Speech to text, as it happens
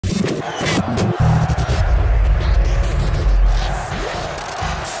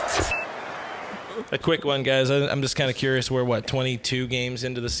A quick one, guys. I'm just kind of curious. We're, 22 games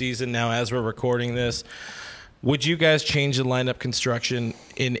into the season now as we're recording this. Would you guys change the lineup construction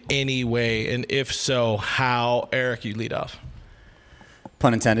in any way? And if so, how? Eric, you lead off.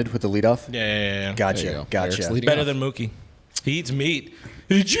 Pun intended with the leadoff? Yeah. Gotcha. Better than Mookie. He eats meat.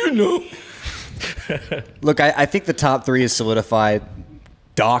 Did you know? Look, I think the top three is solidified.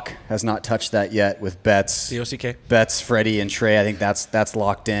 Doc has not touched that yet with Betts. D-O-C-K. Betts, Freddie, and Trey. I think that's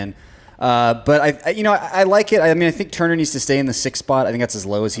locked in. But I like it. I mean, I think Turner needs to stay in the 6th spot. I think that's as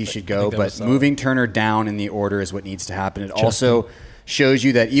low as he should go. But moving Turner down in the order is what needs to happen. It also shows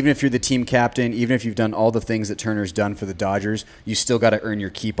you that even if you're the team captain, even if you've done all the things that Turner's done for the Dodgers, you still got to earn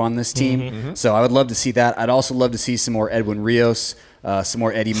your keep on this team. So I would love to see that. I'd also love to see some more Edwin Rios, some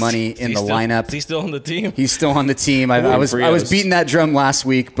more Eddie Money in the lineup. Is he still on the team? He's still on the team. I was beating that drum last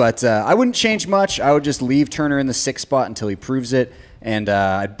week, but I wouldn't change much. I would just leave Turner in the 6th spot until he proves it. And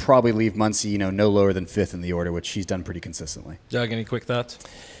I'd probably leave Muncy, no lower than 5th in the order, which he's done pretty consistently. Doug, any quick thoughts?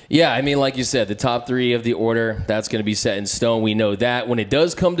 Yeah, I mean, like you said, the top 3 of the order, that's going to be set in stone. We know that. When it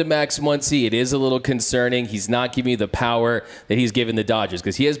does come to Max Muncy, it is a little concerning. He's not giving you the power that he's given the Dodgers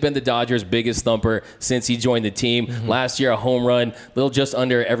because he has been the Dodgers' biggest thumper since he joined the team. Last year, a home run, little just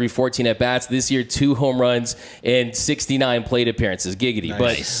under every 14 at-bats. This year, 2 home runs and 69 plate appeare's. Giggity.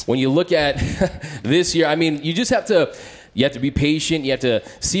 Nice. But when you look at this year, I mean, you just have to... You have to be patient. You have to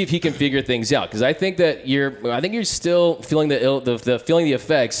see if he can figure things out. Because I think that you're still feeling the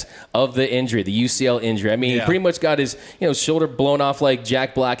effects of the injury, the UCL injury. I mean, he pretty much got his shoulder blown off like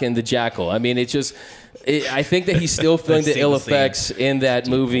Jack Black in The Jackal. I mean, I think that he's still feeling the ill effects in that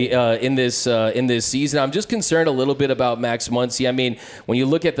movie in this season. I'm just concerned a little bit about Max Muncy. I mean, when you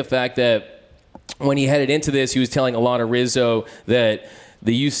look at the fact that when he headed into this, he was telling Alana Rizzo that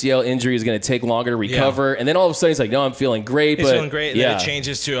the UCL injury is going to take longer to recover. And then all of a sudden he's like, no, I'm feeling great. He's feeling great. And then it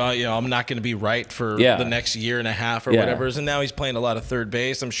changes to, I'm not going to be right for the next year and a half or whatever. And now he's playing a lot of third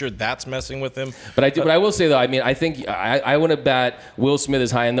base. I'm sure that's messing with him. But I will say, though, I mean, I think I want to bat Will Smith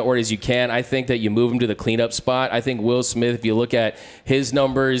as high in the order as you can. I think that you move him to the cleanup spot. I think Will Smith, if you look at his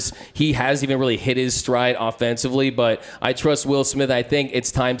numbers, he hasn't even really hit his stride offensively. But I trust Will Smith. I think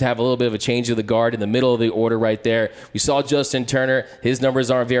it's time to have a little bit of a change of the guard in the middle of the order right there. We saw Justin Turner. His numbers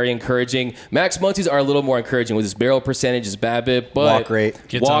aren't very encouraging. Max Muncy's are a little more encouraging with his barrel percentage, his BABIP, but walk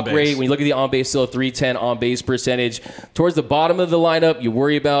rate. When you look at the on base, still a 310 on base percentage. Towards the bottom of the lineup, you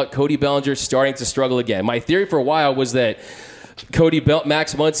worry about Cody Bellinger starting to struggle again. My theory for a while was that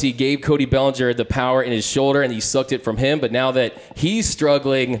Max Muncy gave Cody Bellinger the power in his shoulder and he sucked it from him. But now that he's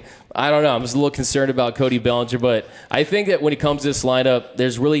struggling, I don't know. I'm just a little concerned about Cody Bellinger. But I think that when it comes to this lineup,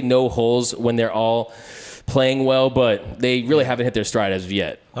 there's really no holes when they're all playing well, but they really haven't hit their stride as of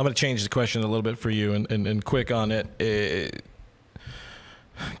yet. I'm going to change the question a little bit for you and quick on it.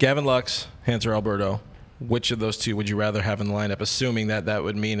 Gavin Lux, Hanser Alberto, which of those two would you rather have in the lineup, assuming that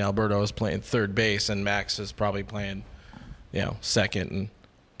would mean Alberto is playing third base and Max is probably playing, second and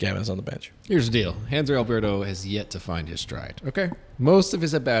Gavin's on the bench? Here's the deal. Hanser Alberto has yet to find his stride, okay? Most of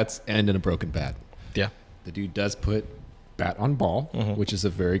his at-bats end in a broken bat. Yeah. The dude does put bat on ball, which is a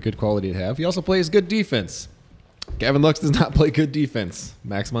very good quality to have. He also plays good defense. Gavin Lux does not play good defense.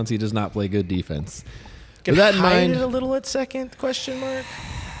 Max Muncy does not play good defense. Can that hide it a little at second? Question mark.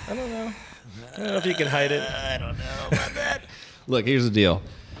 I don't know. I don't know if you can hide it. I don't know about that. Look, here's the deal.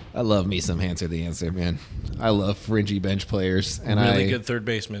 I love me some Hanser the Answer, man. I love fringy bench players. And really good third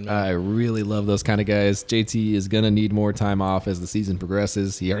baseman, man. I really love those kind of guys. JT is going to need more time off as the season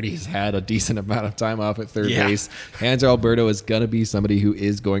progresses. He already has had a decent amount of time off at third base. Hanser Alberto is going to be somebody who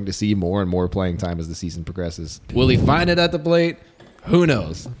is going to see more and more playing time as the season progresses. Will he find it at the plate? Who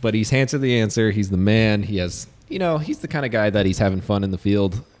knows? But he's Hanser the Answer. He's the man. He has, he's the kind of guy that he's having fun in the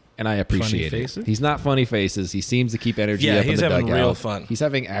field. And I appreciate it. He's not funny faces. He seems to keep energy up in the dugout. He's having real fun. He's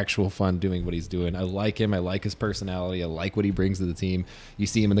having actual fun doing what he's doing. I like him. I like his personality. I like what he brings to the team. You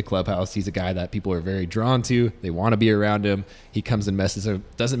see him in the clubhouse. He's a guy that people are very drawn to. They want to be around him. He comes and messes.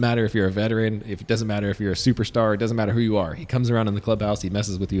 It doesn't matter if you're a veteran. It doesn't matter if you're a superstar. It doesn't matter who you are. He comes around in the clubhouse. He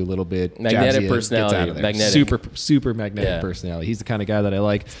messes with you a little bit. Magnetic personality. Gets out of there. Magnetic. Super magnetic personality. He's the kind of guy that I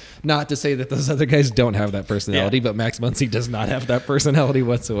like. Not to say that those other guys don't have that personality, but Max Muncy does not have that personality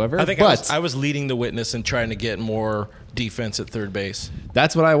whatsoever. I think I was leading the witness and trying to get more defense at third base.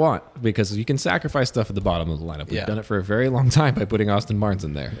 That's what I want, because you can sacrifice stuff at the bottom of the lineup. We've done it for a very long time by putting Austin Barnes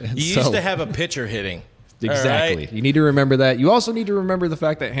in there. You used to have a pitcher hitting. Exactly. Right? You need to remember that. You also need to remember the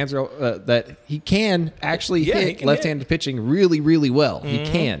fact that Hanser, that he can actually hit left-handed pitching really, really well. He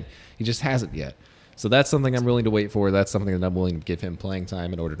can. He just hasn't yet. So that's something I'm willing to wait for. That's something that I'm willing to give him playing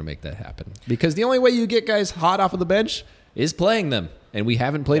time in order to make that happen. Because the only way you get guys hot off of the bench is playing them. And we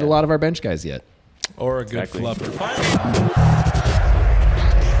haven't played a lot of our bench guys yet. Or a good Exactly. fluffer.